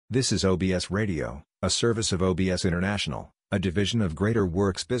This is OBS Radio, a service of OBS International, a division of Greater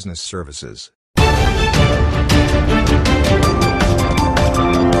Works Business Services.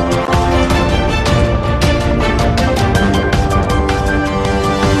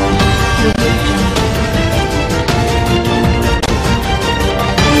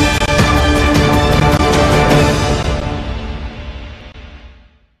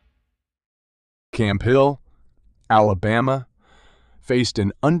 Camp Hill, Alabama, faced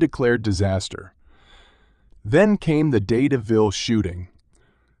an undeclared disaster. Then came the Dataville shooting.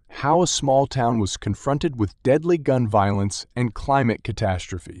 How a small town was confronted with deadly gun violence and climate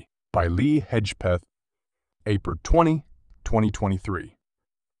catastrophe by Lee Hedgepeth, April 20, 2023.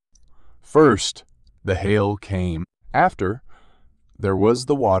 First, the hail came. After, there was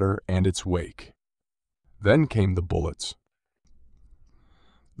the water and its wake. Then came the bullets.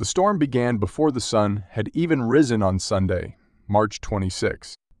 The storm began before the sun had even risen on Sunday, March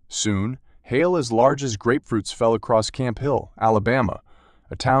 26. Soon, hail as large as grapefruits fell across Camp Hill, Alabama,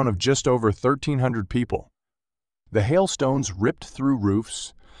 a town of just over 1,300 people. The hailstones ripped through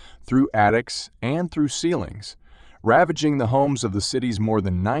roofs, through attics, and through ceilings, ravaging the homes of the city's more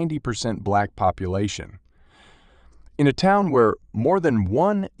than 90% black population. In a town where more than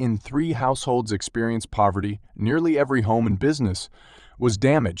 1 in 3 households experience poverty, nearly every home and business was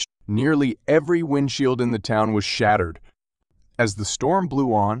damaged. Nearly every windshield in the town was shattered. As the storm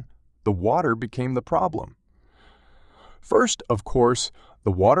blew on, the water became the problem. First, of course,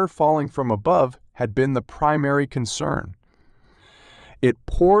 the water falling from above had been the primary concern. It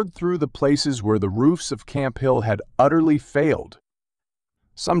poured through the places where the roofs of Camp Hill had utterly failed.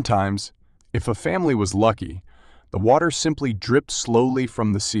 Sometimes, if a family was lucky, the water simply dripped slowly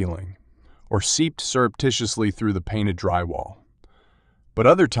from the ceiling, or seeped surreptitiously through the painted drywall. But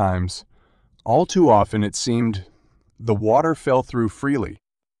other times, all too often it seemed, the water fell through freely.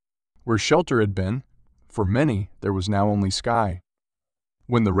 Where shelter had been, for many there was now only sky.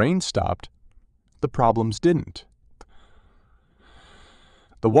 When the rain stopped, the problems didn't.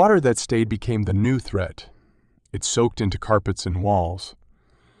 The water that stayed became the new threat. It soaked into carpets and walls.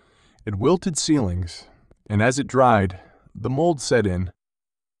 It wilted ceilings, and as it dried, the mold set in.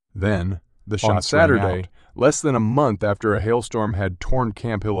 Then, the shots rang out. On Saturday, less than a month after a hailstorm had torn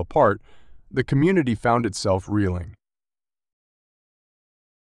Camp Hill apart, the community found itself reeling.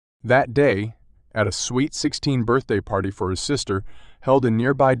 That day, at a sweet 16 birthday party for his sister, held in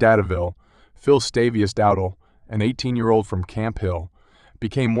nearby Dataville, Phil Stavius Dowdle, an 18-year-old from Camp Hill,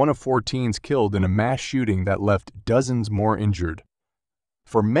 became one of 4 teens killed in a mass shooting that left dozens more injured.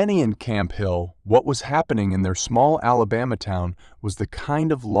 For many in Camp Hill, what was happening in their small Alabama town was the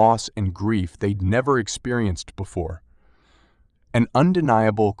kind of loss and grief they'd never experienced before. An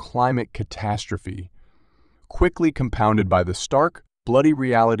undeniable climate catastrophe, quickly compounded by the stark, bloody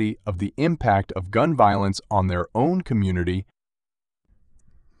reality of the impact of gun violence on their own community.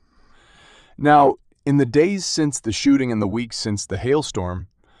 Now, in the days since the shooting and the weeks since the hailstorm,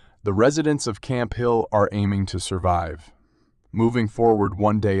 the residents of Camp Hill are aiming to survive, moving forward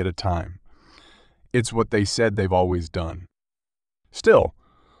one day at a time. It's what they said they've always done. Still,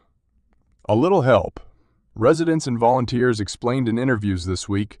 a little help, residents and volunteers explained in interviews this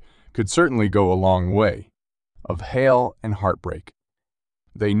week, could certainly go a long way. Of hail and heartbreak.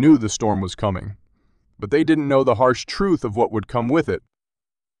 They knew the storm was coming, but they didn't know the harsh truth of what would come with it.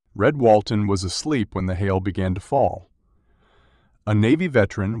 Red Walton was asleep when the hail began to fall. A Navy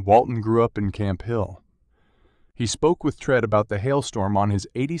veteran, Walton grew up in Camp Hill. He spoke with Tread about the hailstorm on his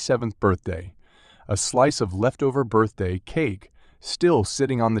 87th birthday, a slice of leftover birthday cake still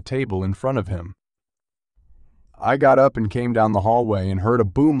sitting on the table in front of him. "I got up and came down the hallway and heard a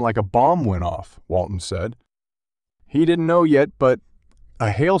boom like a bomb went off," Walton said. He didn't know yet, but a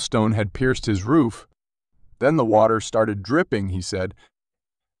hailstone had pierced his roof. Then the water started dripping, he said.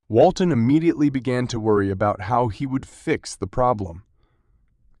 Walton immediately began to worry about how he would fix the problem.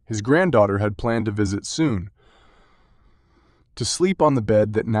 His granddaughter had planned to visit soon, to sleep on the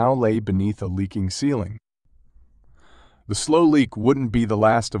bed that now lay beneath a leaking ceiling. The slow leak wouldn't be the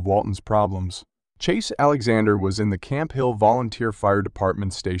last of Walton's problems. Chase Alexander was in the Camp Hill Volunteer Fire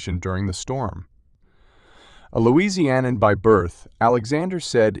Department station during the storm. A Louisianan by birth, Alexander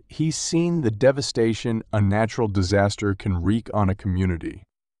said he's seen the devastation a natural disaster can wreak on a community.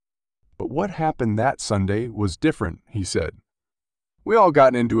 But what happened that Sunday was different, he said. "We all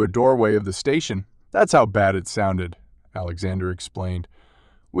got into a doorway of the station. That's how bad it sounded," Alexander explained.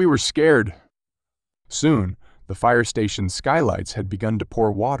 "We were scared." Soon, the fire station's skylights had begun to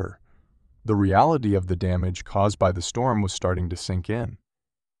pour water. The reality of the damage caused by the storm was starting to sink in.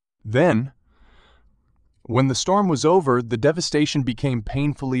 Then, When the storm was over, the devastation became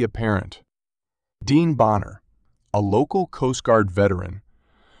painfully apparent. Dean Bonner, a local Coast Guard veteran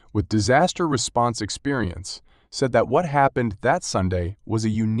with disaster response experience, said that what happened that Sunday was a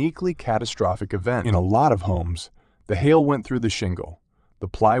uniquely catastrophic event. In a lot of homes, the hail went through the shingle, the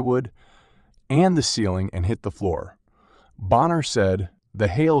plywood, and the ceiling and hit the floor. Bonner said the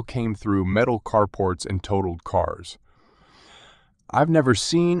hail came through metal carports and totaled cars. "I've never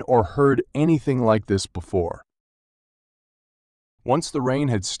seen or heard anything like this before." Once the rain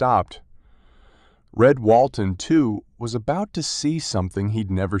had stopped, Red Walton, too, was about to see something he'd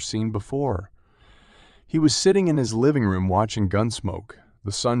never seen before. He was sitting in his living room watching Gunsmoke,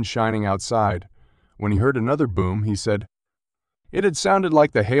 the sun shining outside. When he heard another boom, he said, "It had sounded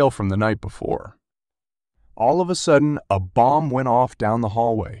like the hail from the night before." "All of a sudden, a bomb went off down the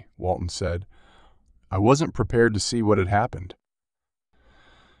hallway," Walton said. "I wasn't prepared to see what had happened."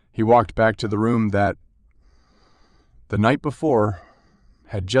 He walked back to the room that, the night before,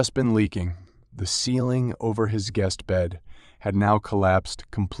 had just been leaking. The ceiling over his guest bed had now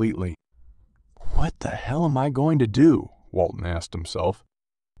collapsed completely. "What the hell am I going to do?" Walton asked himself.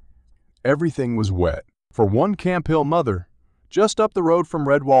 Everything was wet. For one Camp Hill mother, just up the road from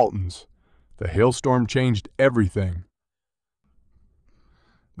Red Walton's, the hailstorm changed everything.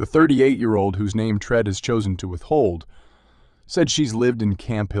 The 38-year-old, whose name Tread has chosen to withhold, said she's lived in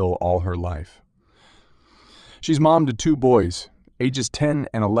Camp Hill all her life. She's mom to 2 boys, ages 10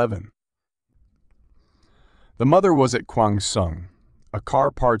 and 11. The mother was at Kwangsung, a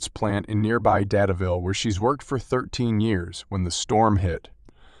car parts plant in nearby Dadaville where she's worked for 13 years when the storm hit.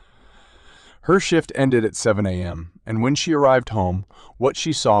 Her shift ended at 7 a.m., and when she arrived home, what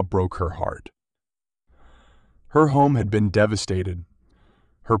she saw broke her heart. Her home had been devastated.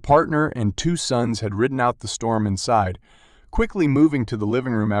 Her partner and 2 sons had ridden out the storm inside, quickly moving to the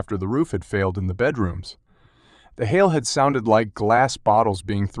living room after the roof had failed in the bedrooms. The hail had sounded like glass bottles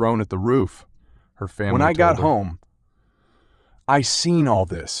being thrown at the roof, her family told her. "When I got home, I seen all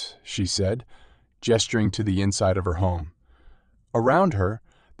this," she said, gesturing to the inside of her home. Around her,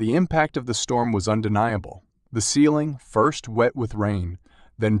 the impact of the storm was undeniable. The ceiling, first wet with rain,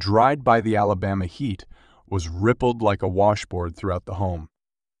 then dried by the Alabama heat, was rippled like a washboard throughout the home.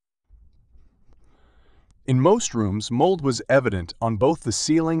 In most rooms, mold was evident on both the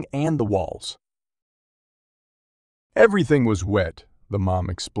ceiling and the walls. "Everything was wet," the mom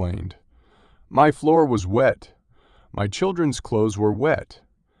explained. "My floor was wet. My children's clothes were wet.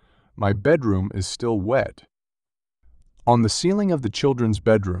 My bedroom is still wet." On the ceiling of the children's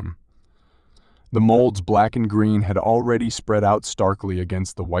bedroom, the mold's black and green had already spread out starkly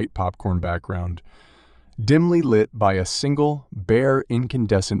against the white popcorn background, dimly lit by a single, bare,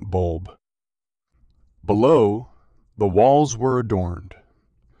 incandescent bulb. Below, the walls were adorned.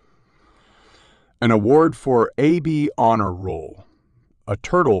 An award for AB Honor Roll, a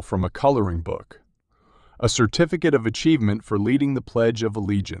turtle from a coloring book, a certificate of achievement for leading the Pledge of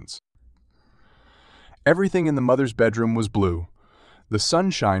Allegiance. Everything in the mother's bedroom was blue, the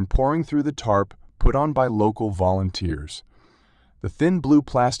sunshine pouring through the tarp put on by local volunteers. The thin blue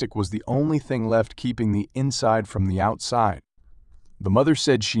plastic was the only thing left keeping the inside from the outside. The mother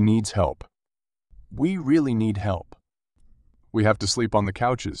said she needs help. "We really need help." "We have to sleep on the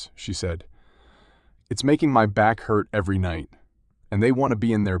couches," she said. "It's making my back hurt every night, and they want to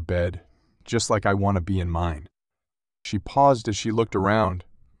be in their bed, just like I want to be in mine." She paused as she looked around.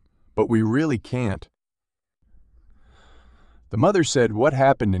 "But we really can't." The mother said what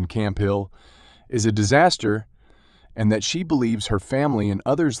happened in Camp Hill is a disaster and that she believes her family and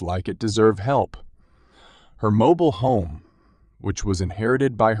others like it deserve help. Her mobile home, which was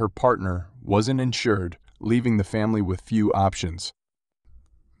inherited by her partner, wasn't insured, leaving the family with few options.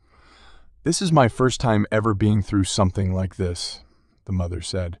 "This is my first time ever being through something like this," the mother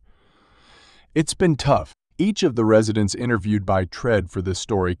said. "It's been tough." Each of the residents interviewed by Tread for this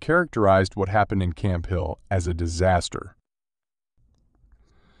story characterized what happened in Camp Hill as a disaster.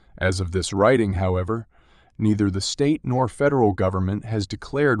 As of this writing, however, neither the state nor federal government has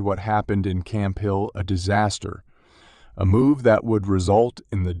declared what happened in Camp Hill a disaster, a move that would result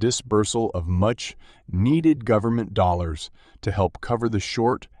in the disbursal of much-needed government dollars to help cover the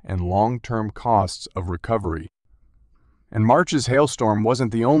short and long-term costs of recovery. And March's hailstorm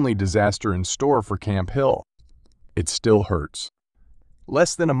wasn't the only disaster in store for Camp Hill. It still hurts.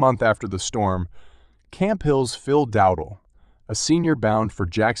 Less than a month after the storm, Camp Hill's Phil Dowdle, a senior bound for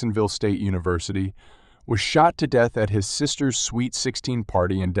Jacksonville State University, was shot to death at his sister's Sweet 16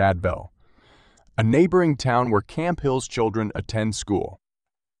 party in Dadville, a neighboring town where Camp Hill's children attend school.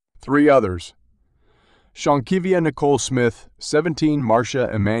 3 others, Shankivia Nicole Smith, 17,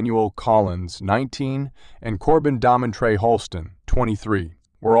 Marcia Emmanuel Collins, 19, and Corbin Domentre Holston, 23,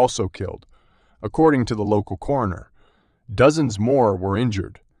 were also killed, according to the local coroner. Dozens more were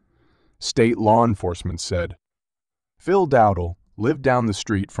injured, state law enforcement said. Phil Dowdle lived down the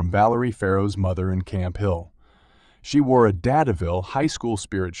street from Valerie Farrow's mother in Camp Hill. She wore a Dadeville high school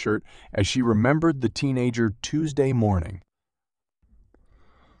spirit shirt as she remembered the teenager Tuesday morning.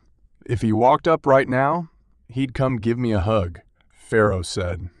 "If he walked up right now, he'd come give me a hug," Farrow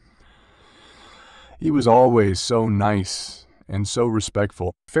said. "He was always so nice and so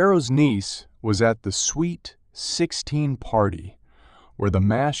respectful." Farrow's niece was at the Sweet 16 party where the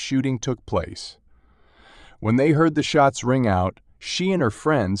mass shooting took place. When they heard the shots ring out, she and her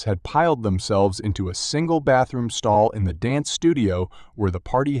friends had piled themselves into a single bathroom stall in the dance studio where the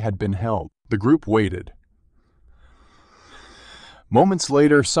party had been held. The group waited. Moments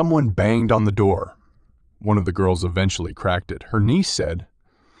later, someone banged on the door. One of the girls eventually cracked it. Her niece said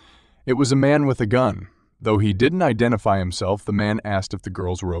it was a man with a gun. Though he didn't identify himself, the man asked if the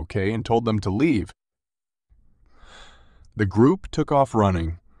girls were okay and told them to leave. The group took off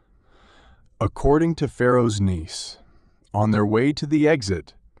running. According to Farrow's niece, on their way to the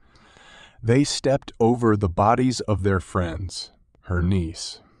exit, they stepped over the bodies of their friends. Her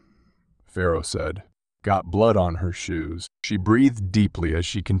niece, Farrow said, got blood on her shoes. She breathed deeply as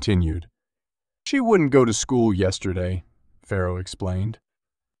she continued. "She wouldn't go to school yesterday," Farrow explained.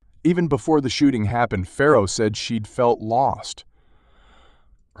 Even before the shooting happened, Farrow said she'd felt lost.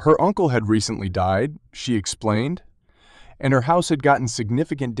 Her uncle had recently died, she explained, and her house had gotten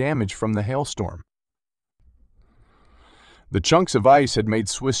significant damage from the hailstorm. The chunks of ice had made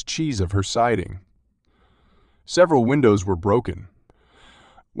Swiss cheese of her siding. Several windows were broken.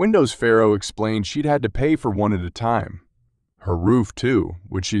 Windows, Farrow explained, she'd had to pay for one at a time. Her roof, too,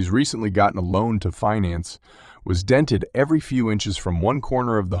 which she's recently gotten a loan to finance, was dented every few inches from one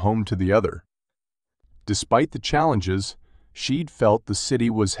corner of the home to the other. Despite the challenges, she'd felt the city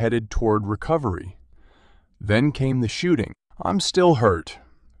was headed toward recovery. Then came the shooting. "I'm still hurt,"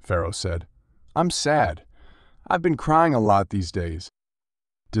 Farrow said. "I'm sad. I've been crying a lot these days."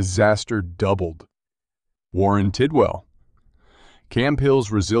 Disaster doubled. Warren Tidwell, Camp Hill's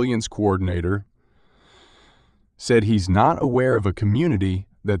resilience coordinator, said he's not aware of a community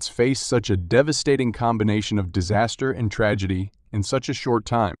that's faced such a devastating combination of disaster and tragedy in such a short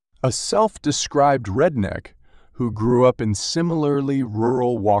time. A self-described redneck who grew up in similarly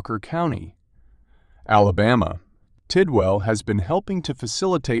rural Walker County, Alabama, Tidwell has been helping to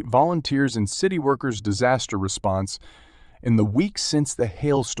facilitate volunteers and city workers' disaster response in the weeks since the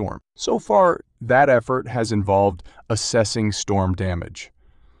hailstorm. So far, that effort has involved assessing storm damage,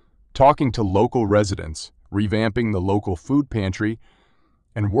 talking to local residents, revamping the local food pantry,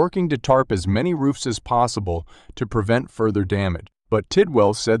 and working to tarp as many roofs as possible to prevent further damage. But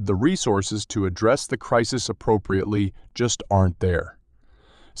Tidwell said the resources to address the crisis appropriately just aren't there.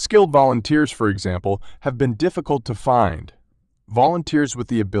 Skilled volunteers, for example, have been difficult to find. Volunteers with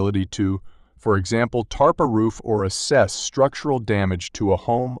the ability to, for example, tarp a roof or assess structural damage to a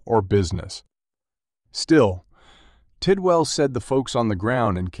home or business. Still, Tidwell said the folks on the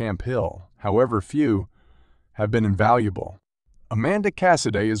ground in Camp Hill, however few, have been invaluable. Amanda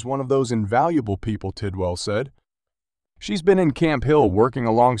Cassidy is one of those invaluable people, Tidwell said. She's been in Camp Hill working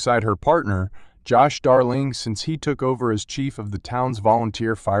alongside her partner, Josh Darling, since he took over as chief of the town's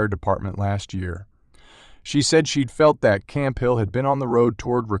volunteer fire department last year. She said she'd felt that Camp Hill had been on the road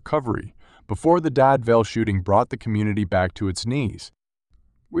toward recovery before the Dadeville shooting brought the community back to its knees.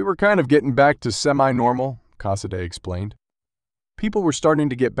 "We were kind of getting back to semi-normal," Cassidy explained. People were starting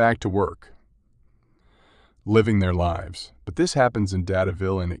to get back to work, living their lives. But this happens in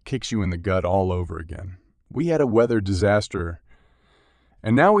Dadeville and it kicks you in the gut all over again. We had a weather disaster,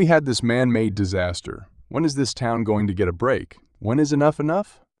 and now we had this man-made disaster. When is this town going to get a break? When is enough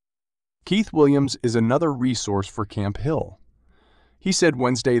enough? Keith Williams is another resource for Camp Hill. He said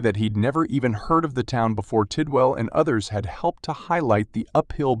Wednesday that he'd never even heard of the town before Tidwell and others had helped to highlight the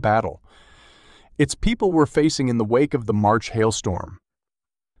uphill battle its people were facing in the wake of the March hailstorm.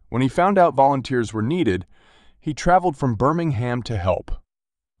 When he found out volunteers were needed, he traveled from Birmingham to help.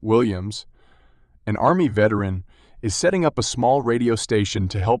 Williams, an Army veteran, is setting up a small radio station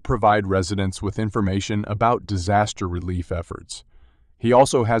to help provide residents with information about disaster relief efforts. He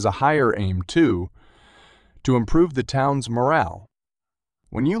also has a higher aim, too, to improve the town's morale.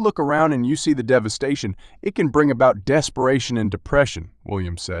 "When you look around and you see the devastation, it can bring about desperation and depression,"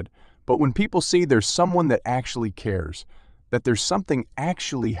 Williams said. "But when people see there's someone that actually cares, that there's something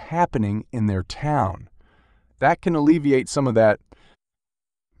actually happening in their town, that can alleviate some of that."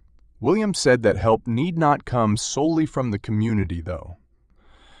 Williams said that help need not come solely from the community, though.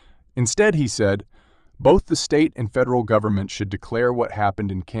 Instead, he said, both the state and federal government should declare what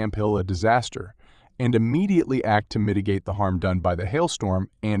happened in Camp Hill a disaster and immediately act to mitigate the harm done by the hailstorm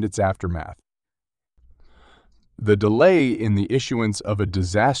and its aftermath. The delay in the issuance of a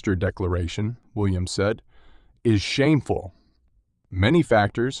disaster declaration, Williams said, is shameful. Many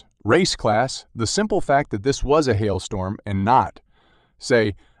factors, race class, the simple fact that this was a hailstorm and not,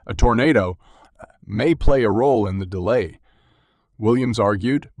 say, a tornado, may play a role in the delay. Williams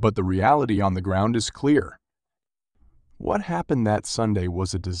argued, but the reality on the ground is clear. What happened that Sunday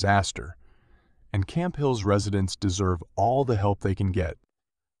was a disaster, and Camp Hill's residents deserve all the help they can get.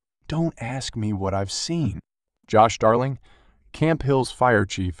 Don't ask me what I've seen. Josh Darling, Camp Hill's fire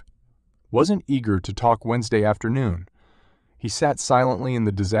chief, wasn't eager to talk Wednesday afternoon. He sat silently in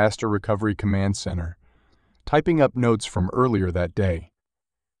the Disaster Recovery Command Center, typing up notes from earlier that day.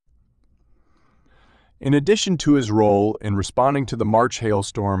 In addition to his role in responding to the March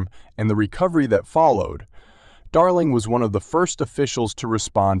hailstorm and the recovery that followed, Darling was one of the first officials to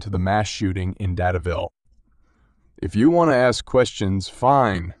respond to the mass shooting in Dadeville. "If you want to ask questions,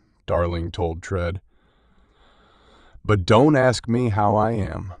 fine," Darling told Tread. "But don't ask me how I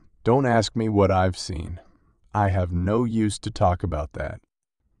am. Don't ask me what I've seen. I have no use to talk about that."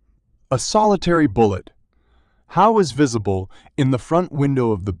 A solitary bullet. How is visible in the front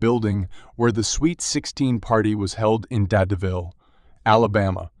window of the building where the Sweet 16 party was held in Dadeville,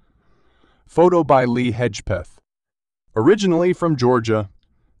 Alabama. Photo by Lee Hedgepeth. Originally from Georgia,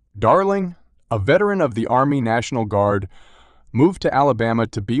 Darling, a veteran of the Army National Guard, moved to Alabama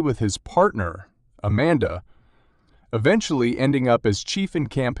to be with his partner, Amanda, eventually ending up as chief in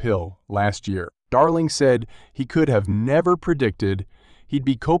Camp Hill last year. Darling said he could have never predicted he'd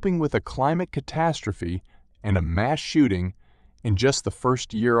be coping with a climate catastrophe and a mass shooting in just the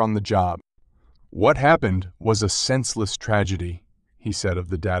first year on the job. "What happened was a senseless tragedy," he said of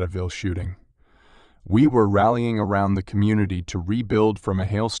the Dadeville shooting. "We were rallying around the community to rebuild from a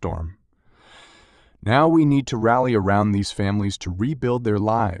hailstorm. Now we need to rally around these families to rebuild their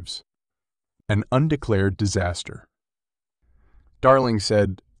lives. An undeclared disaster." Darling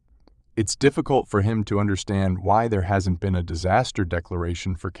said, "It's difficult for him to understand why there hasn't been a disaster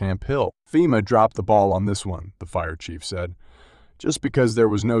declaration for Camp Hill. FEMA dropped the ball on this one," the fire chief said. "Just because there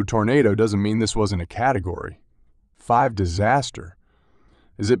was no tornado doesn't mean this wasn't a Category 5 disaster.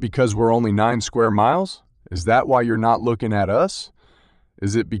 Is it because we're only 9 square miles? Is that why you're not looking at us?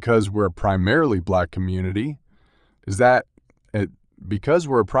 Is it because we're a primarily black community? Is that because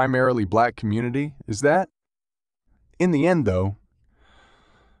we're a primarily black community? Is that?" In the end, though,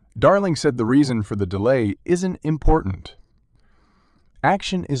 Darling said the reason for the delay isn't important.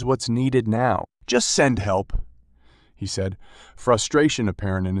 "Action is what's needed now. Just send help," he said, frustration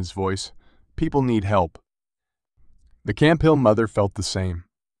apparent in his voice. "People need help." The Camp Hill mother felt the same.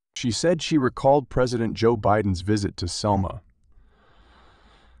 She said she recalled President Joe Biden's visit to Selma,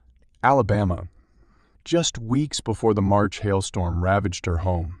 Alabama, just weeks before the March hailstorm ravaged her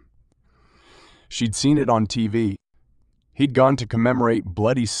home. She'd seen it on TV. He'd gone to commemorate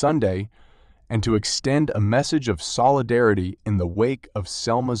Bloody Sunday and to extend a message of solidarity in the wake of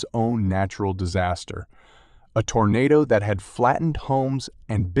Selma's own natural disaster, a tornado that had flattened homes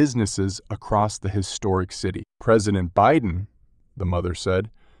and businesses across the historic city. President Biden, the mother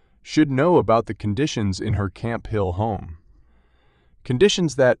said, should know about the conditions in her Camp Hill home.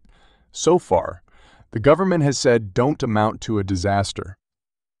 Conditions that, so far, the government has said don't amount to a disaster.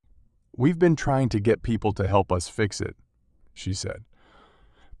 "We've been trying to get people to help us fix it," she said,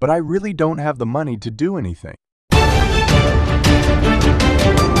 "but I really don't have the money to do anything."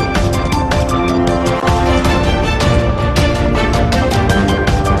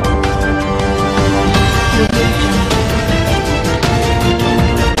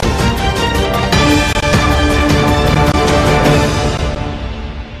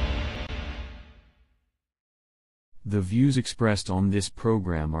 The views expressed on this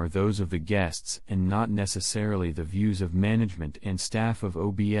program are those of the guests and not necessarily the views of management and staff of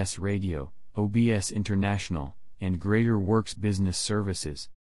OBS Radio, OBS International, and Greater Works Business Services.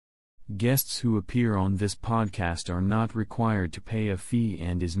 Guests who appear on this podcast are not required to pay a fee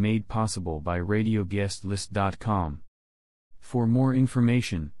and is made possible by radioguestlist.com. For more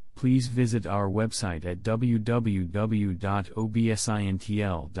information, please visit our website at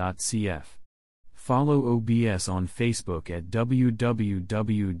www.obsintl.cf. Follow OBS on Facebook at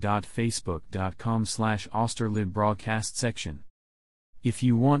www.facebook.com/austerlibroadcastsection. If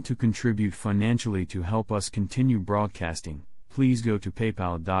you want to contribute financially to help us continue broadcasting, please go to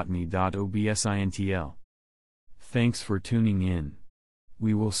paypal.me/obsintl. Thanks for tuning in.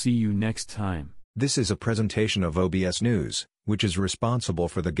 We will see you next time. This is a presentation of OBS News, which is responsible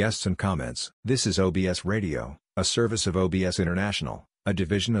for the guests and comments. This is OBS Radio, a service of OBS International, a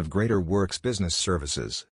division of Greater Works Business Services.